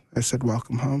child. I said,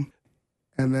 welcome home.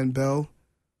 And then, Bill,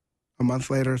 a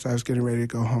month later, as I was getting ready to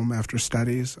go home after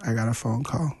studies, I got a phone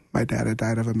call. My dad had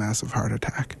died of a massive heart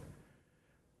attack.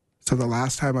 So the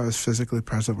last time I was physically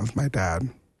present with my dad,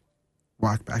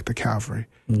 walked back to Calvary.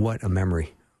 What a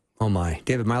memory. Oh, my.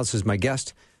 David Myles is my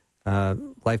guest,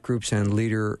 life groups and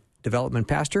leader development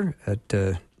pastor at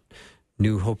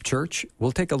New Hope Church.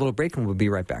 We'll take a little break and we'll be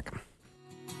right back.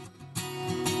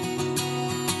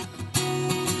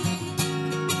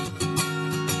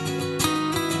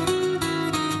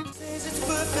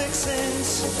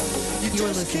 You're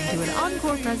listening to an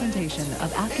encore presentation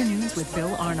of Afternoons with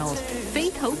Bill Arnold.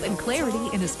 Faith, hope, and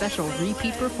clarity in a special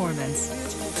repeat performance.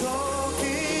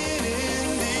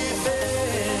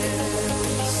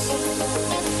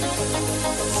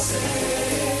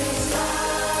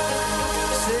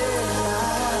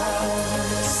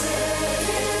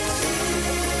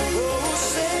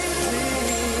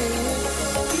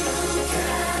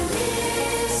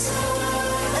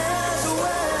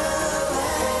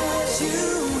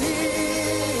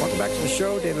 Back to the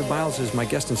show. David Myles is my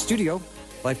guest in studio,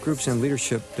 life groups and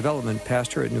leadership development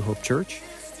pastor at New Hope Church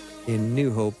in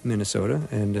New Hope, Minnesota,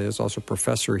 and is also a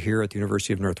professor here at the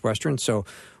University of Northwestern. So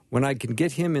when I can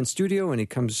get him in studio and he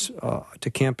comes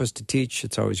to campus to teach,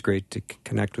 it's always great to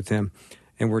connect with him.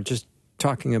 And we're just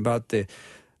talking about the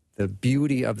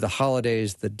beauty of the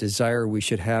holidays, the desire we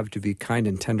should have to be kind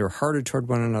and tender-hearted toward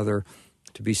one another,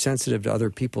 to be sensitive to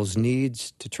other people's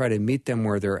needs, to try to meet them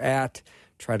where they're at,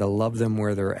 try to love them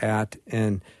where they're at,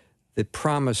 and the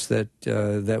promise that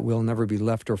we'll never be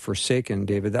left or forsaken,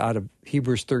 David, out of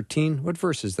Hebrews 13. What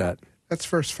verse is that? That's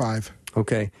verse 5.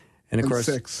 Okay. And of course,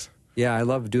 6. Yeah, I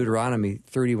love Deuteronomy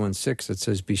 31:6. It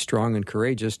says, be strong and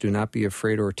courageous. Do not be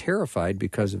afraid or terrified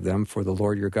because of them, for the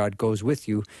Lord your God goes with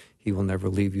you. He will never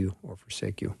leave you or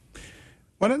forsake you.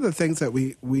 One of the things that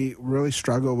we really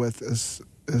struggle with is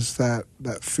that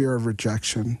fear of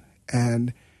rejection.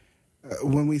 And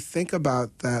when we think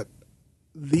about that,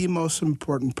 the most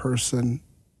important person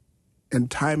in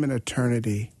time and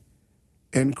eternity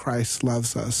in Christ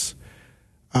loves us,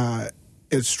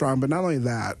 it's strong. But not only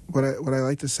that, what I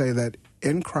like to say that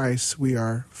in Christ we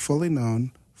are fully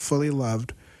known, fully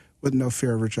loved, with no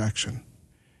fear of rejection.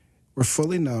 We're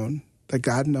fully known, that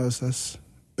God knows us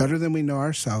better than we know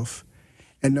ourselves,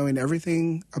 and knowing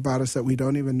everything about us that we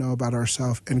don't even know about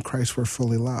ourselves, in Christ we're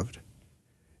fully loved.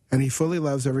 And he fully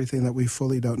loves everything that we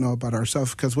fully don't know about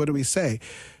ourselves. Because what do we say?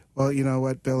 Well, you know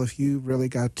what, Bill, if you really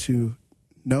got to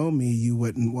know me, you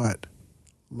wouldn't what?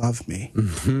 Love me.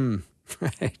 Mm-hmm.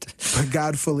 Right. But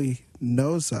God fully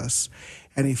knows us,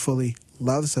 and he fully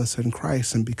loves us in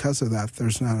Christ. And because of that,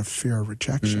 there's not a fear of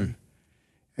rejection.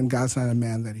 And God's not a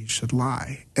man that he should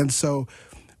lie. And so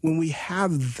when we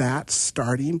have that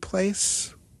starting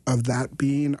place of that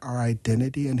being our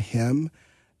identity in him,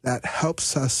 that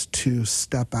helps us to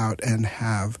step out and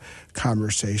have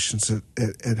conversations.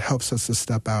 It helps us to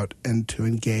step out and to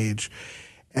engage.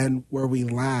 And where we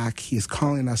lack, he's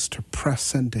calling us to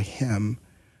press into him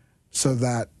so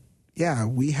that, yeah,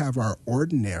 we have our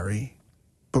ordinary,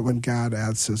 but when God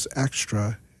adds his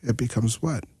extra, it becomes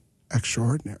what?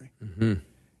 Extraordinary. Mm-hmm.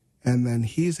 And then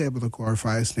he's able to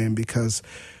glorify his name, because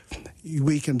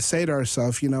we can say to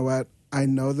ourselves, you know what? I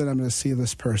know that I'm going to see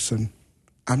this person.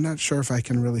 I'm not sure if I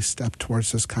can really step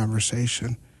towards this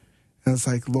conversation. And it's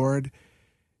like, Lord,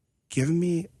 give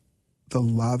me the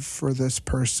love for this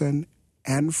person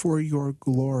and for your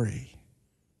glory.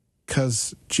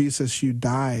 Because, Jesus, you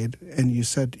died and you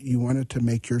said you wanted to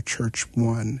make your church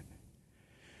one.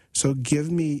 So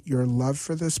give me your love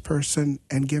for this person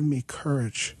and give me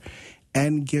courage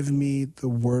and give me the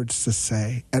words to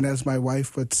say. And as my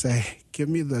wife would say, give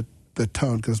me the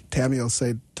tone, because Tammy will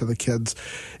say to the kids,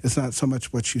 it's not so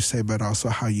much what you say, but also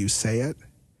how you say it.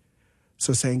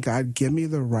 So saying, God, give me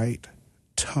the right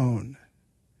tone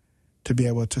to be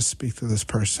able to speak to this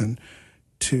person,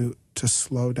 to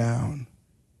slow down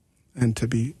and to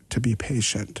be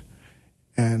patient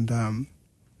and,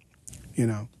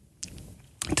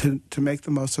 to make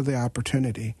the most of the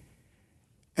opportunity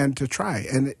and to try.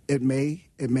 And it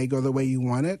may go the way you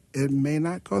want it. It may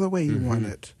not go the way you want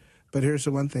it. But here's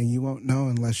the one thing, you won't know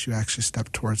unless you actually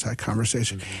step towards that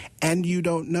conversation. And you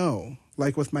don't know,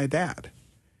 like with my dad,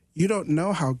 you don't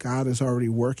know how God is already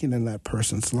working in that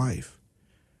person's life.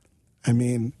 I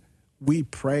mean, we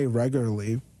pray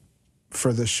regularly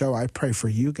for the show. I pray for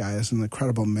you guys in the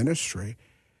incredible ministry.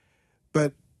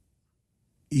 But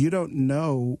you don't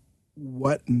know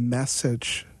what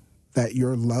message that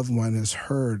your loved one has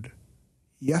heard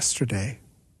yesterday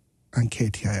on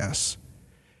KTIS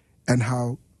and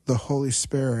how the Holy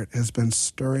Spirit has been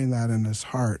stirring that in his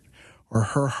heart or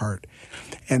her heart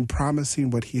and promising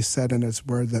what he said in his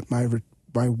word, that my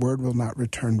word will not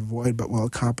return void but will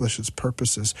accomplish its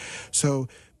purposes. So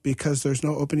because there's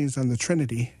no openings on the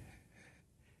Trinity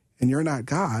and you're not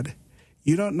God,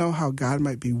 you don't know how God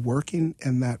might be working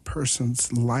in that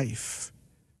person's life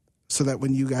so that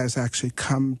when you guys actually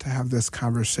come to have this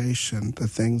conversation, the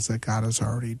things that God is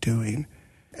already doing.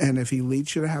 And if he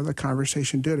leads you to have the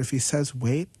conversation, do it. If he says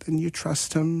wait, then you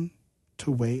trust him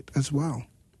to wait as well.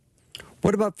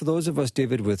 What about for those of us,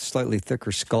 David, with slightly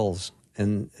thicker skulls?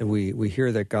 And we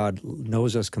hear that God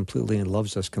knows us completely and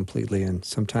loves us completely, and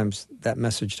sometimes that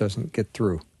message doesn't get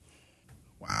through.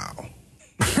 Wow.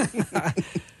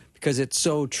 Because it's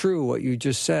so true what you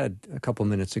just said a couple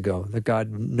minutes ago, that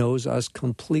God knows us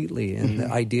completely. And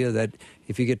the idea that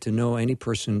if you get to know any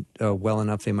person well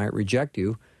enough, they might reject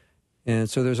you. And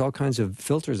so there's all kinds of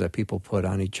filters that people put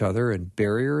on each other and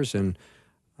barriers and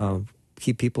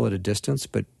keep people at a distance.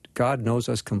 But God knows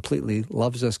us completely,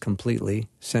 loves us completely,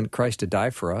 sent Christ to die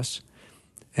for us,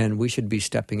 and we should be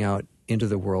stepping out into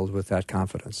the world with that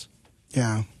confidence.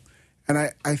 Yeah. And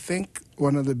I think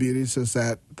one of the beauties is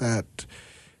that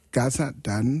God's not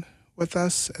done with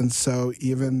us, and so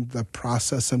even the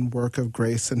process and work of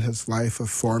grace in his life of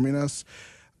forming us,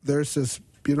 there's this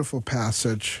beautiful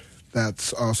passage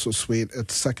that's also sweet.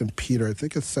 It's 2 Peter. I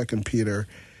think it's 2 Peter.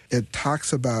 It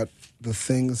talks about the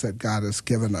things that God has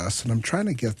given us, and I'm trying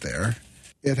to get there.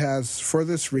 It has, for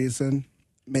this reason,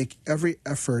 make every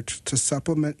effort to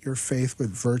supplement your faith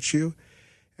with virtue,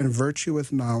 and virtue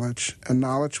with knowledge, and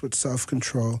knowledge with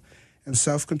self-control, and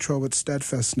self-control with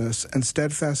steadfastness, and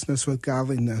steadfastness with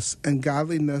godliness, and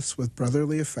godliness with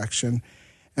brotherly affection,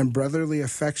 and brotherly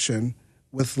affection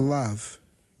with love.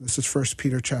 This is 1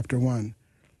 Peter chapter 1.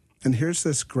 And here's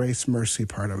this grace mercy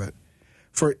part of it.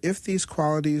 For if these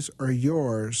qualities are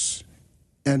yours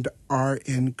and are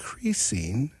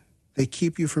increasing, they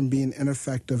keep you from being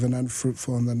ineffective and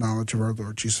unfruitful in the knowledge of our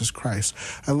Lord Jesus Christ.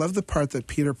 I love the part that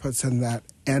Peter puts in that,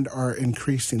 and are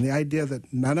increasing. The idea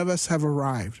that none of us have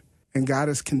arrived, and God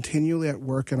is continually at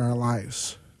work in our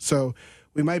lives. So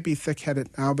we might be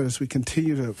thick-headed now, but as we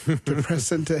continue to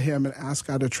press into him and ask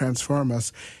God to transform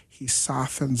us, he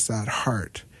softens that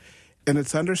heart. And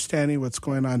it's understanding what's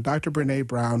going on. Dr. Brene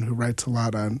Brown, who writes a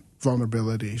lot on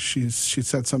vulnerability, she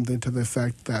said something to the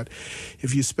effect that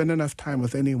if you spend enough time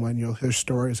with anyone, you'll hear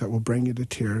stories that will bring you to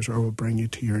tears or will bring you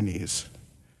to your knees.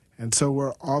 And so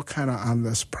we're all kind of on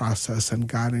this process, and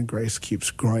God in grace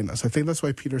keeps growing us. I think that's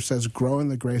why Peter says, grow in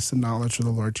the grace and knowledge of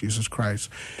the Lord Jesus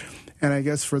Christ. And I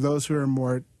guess for those who are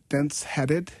more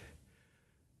dense-headed,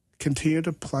 continue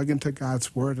to plug into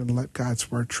God's word and let God's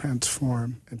word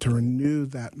transform and to renew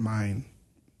that mind,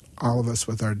 all of us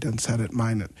with our dense-headed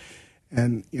mind.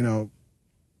 And, you know,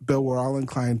 Bill, we're all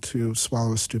inclined to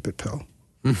swallow a stupid pill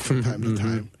from time to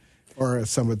time. Or as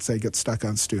some would say, get stuck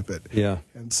on stupid. Yeah.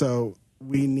 And so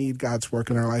we need God's work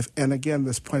in our life. And again,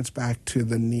 this points back to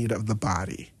the need of the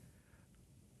body,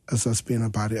 as us being a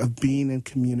body, of being in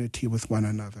community with one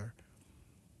another.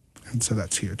 And so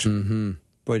that's huge. Mm-hmm.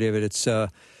 Boy, David,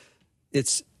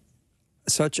 it's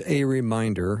such a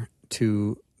reminder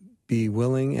to be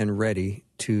willing and ready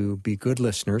to be good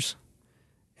listeners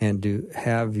and to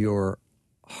have your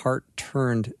heart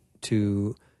turned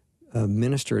to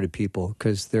minister to people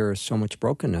because there is so much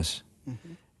brokenness.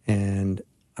 Mm-hmm. And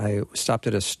I stopped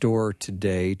at a store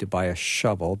today to buy a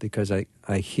shovel because I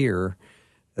hear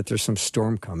that there's some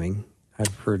storm coming. I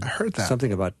heard that.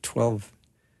 Something about 12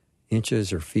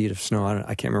 inches or feet of snow.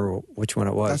 I can't remember which one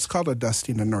it was. That's called a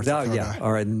dusting in North Dakota. Yeah,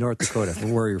 all right, North Dakota,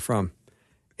 where you're from.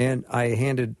 And I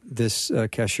handed this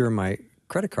cashier my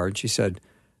credit card. She said,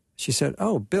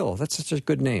 "Oh, Bill, that's such a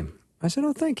good name." I said,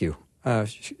 "Oh, thank you."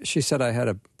 She said I had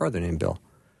a brother named Bill.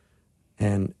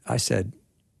 And I said,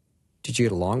 "Did you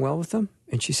get along well with him?"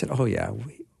 And she said, "Oh, yeah,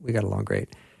 we got along great."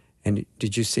 "And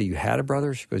did you say you had a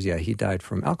brother?" She goes, "Yeah, he died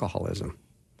from alcoholism."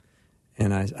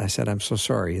 And I said, "I'm so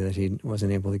sorry that he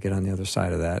wasn't able to get on the other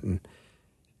side of that." And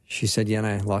she said, "Yeah, and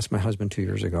I lost my husband 2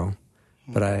 years ago.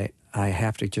 But I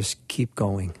have to just keep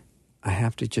going. I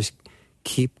have to just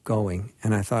keep going."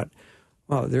 And I thought,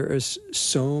 wow, there is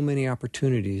so many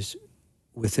opportunities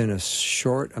within a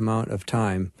short amount of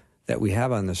time that we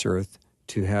have on this earth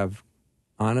to have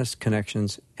honest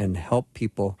connections and help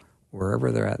people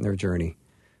wherever they're at in their journey.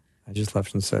 I just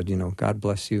left and said, God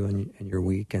bless you and your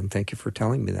week, and thank you for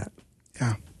telling me that.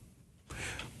 Yeah.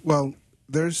 Well,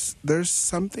 there's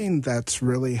something that's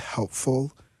really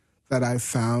helpful that I've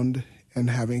found in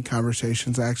having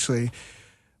conversations. Actually,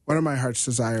 one of my heart's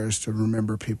desires is to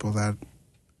remember people that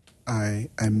I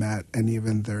met, and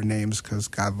even their names, because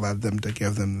God led them to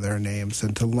give them their names,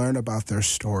 and to learn about their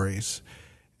stories.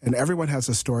 And everyone has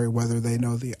a story, whether they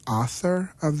know the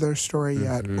author of their story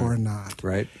yet or not.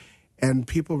 Right. And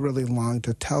people really long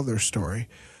to tell their story.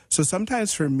 So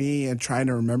sometimes for me, in trying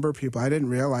to remember people, I didn't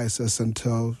realize this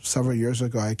until several years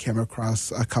ago. I came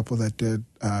across a couple that did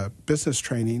business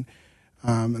training,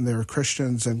 and they were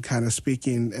Christians and kind of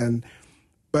speaking.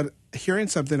 But hearing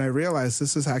something, I realized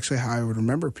this is actually how I would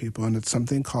remember people, and it's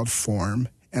something called form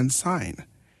and sign.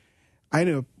 I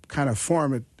knew kind of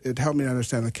form, it helped me to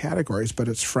understand the categories, but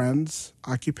it's friends,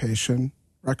 occupation,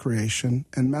 recreation,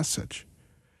 and message.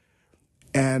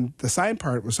 And the sign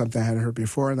part was something I hadn't heard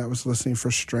before, and that was listening for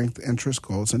strength, interest,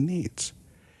 goals, and needs.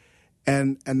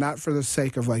 And not for the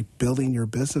sake of like building your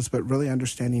business, but really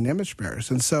understanding image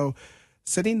bearers. And so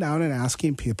sitting down and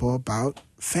asking people about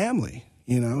family,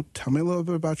 tell me a little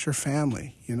bit about your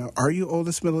family. Are you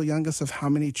oldest, middle, youngest of how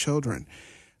many children?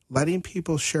 Letting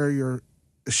people share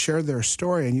their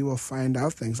story, and you will find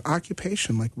out things.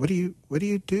 Occupation, like what do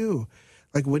you do?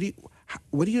 Like what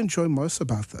do you enjoy most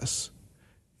about this?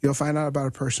 You'll find out about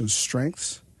a person's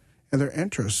strengths and their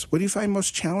interests. What do you find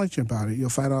most challenging about it? You'll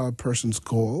find out a person's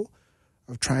goal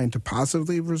of trying to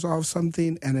positively resolve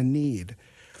something and a need.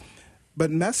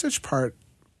 But message part,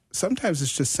 sometimes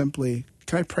it's just simply,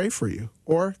 can I pray for you?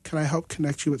 Or can I help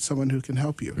connect you with someone who can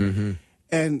help you?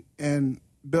 Mm-hmm. And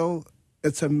Bill,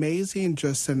 it's amazing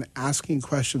just in asking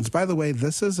questions. By the way,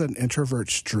 this is an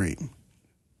introvert's dream.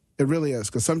 It really is,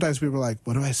 because sometimes people are like,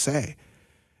 what do I say?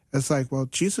 It's like, well,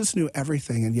 Jesus knew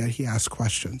everything, and yet he asked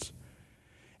questions.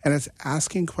 And it's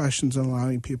asking questions and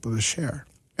allowing people to share.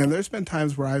 And there's been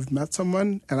times where I've met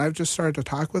someone, and I've just started to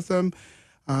talk with them.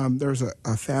 There's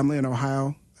a family in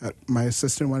Ohio that my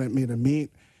assistant wanted me to meet,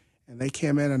 and they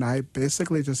came in, and I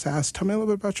basically just asked, tell me a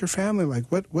little bit about your family. Like,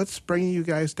 what's bringing you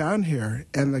guys down here?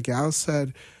 And the gal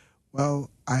said, well,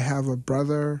 I have a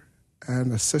brother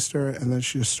and a sister, and then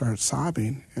she just starts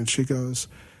sobbing. And she goes,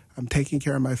 I'm taking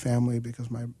care of my family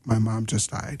because my mom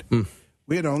just died.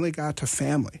 We had only got to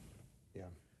family. Yeah.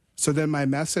 So then my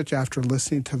message after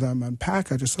listening to them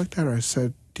unpack, I just looked at her. I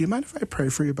said, do you mind if I pray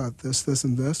for you about this, this,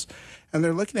 and this? And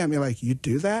they're looking at me like, you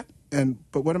do that?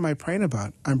 But what am I praying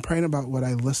about? I'm praying about what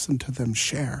I listened to them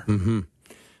share. Mm-hmm.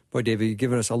 Boy, David, you've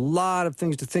given us a lot of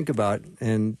things to think about.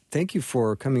 And thank you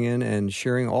for coming in and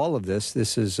sharing all of this.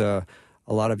 This is a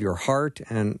lot of your heart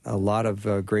and a lot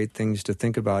of great things to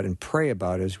think about and pray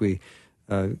about as we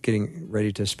getting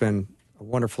ready to spend a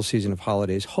wonderful season of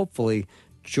holidays, hopefully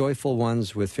joyful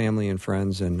ones with family and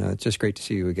friends, and it's just great to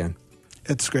see you again.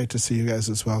 It's great to see you guys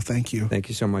as well. Thank you. Thank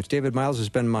you so much. David Myles has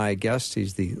been my guest.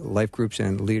 He's the Life Groups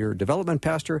and Leader Development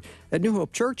Pastor at New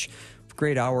Hope Church.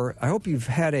 Great hour. I hope you've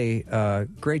had a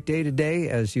great day today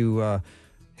as you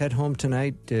head home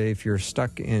tonight. If you're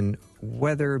stuck in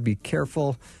weather, be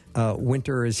careful.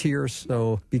 Winter is here,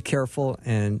 so be careful.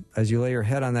 And as you lay your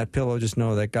head on that pillow, just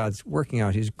know that God's working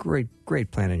out his great,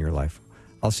 great plan in your life.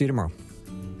 I'll see you tomorrow.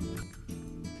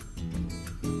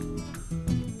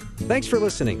 Thanks for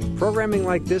listening. Programming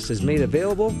like this is made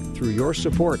available through your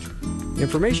support.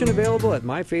 Information available at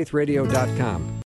myfaithradio.com.